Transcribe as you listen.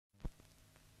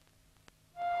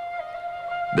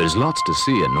There's lots to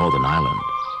see in Northern Ireland.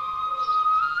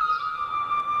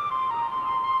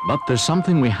 But there's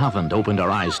something we haven't opened our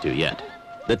eyes to yet.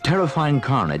 The terrifying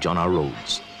carnage on our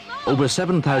roads. Over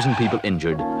 7,000 people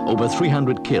injured, over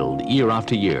 300 killed year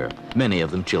after year, many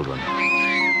of them children.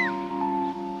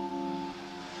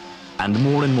 And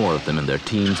more of them in their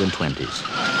teens and 20s.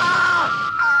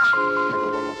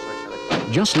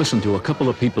 Just listen to a couple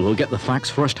of people who'll get the facts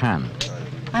firsthand.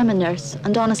 I'm a nurse,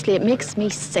 and honestly, it makes me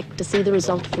sick to see the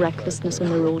result of recklessness on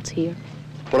the roads here.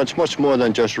 But it's much more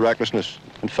than just recklessness.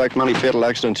 In fact, many fatal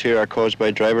accidents here are caused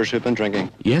by drivers who've been drinking.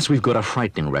 Yes, we've got a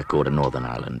frightening record in Northern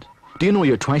Ireland. Do you know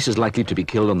you're twice as likely to be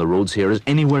killed on the roads here as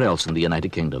anywhere else in the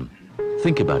United Kingdom?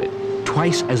 Think about it.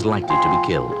 Twice as likely to be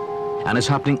killed. And it's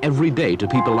happening every day to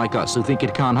people like us who think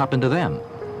it can't happen to them.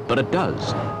 But it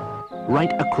does.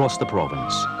 Right across the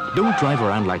province. Don't drive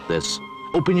around like this.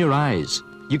 Open your eyes.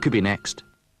 You could be next.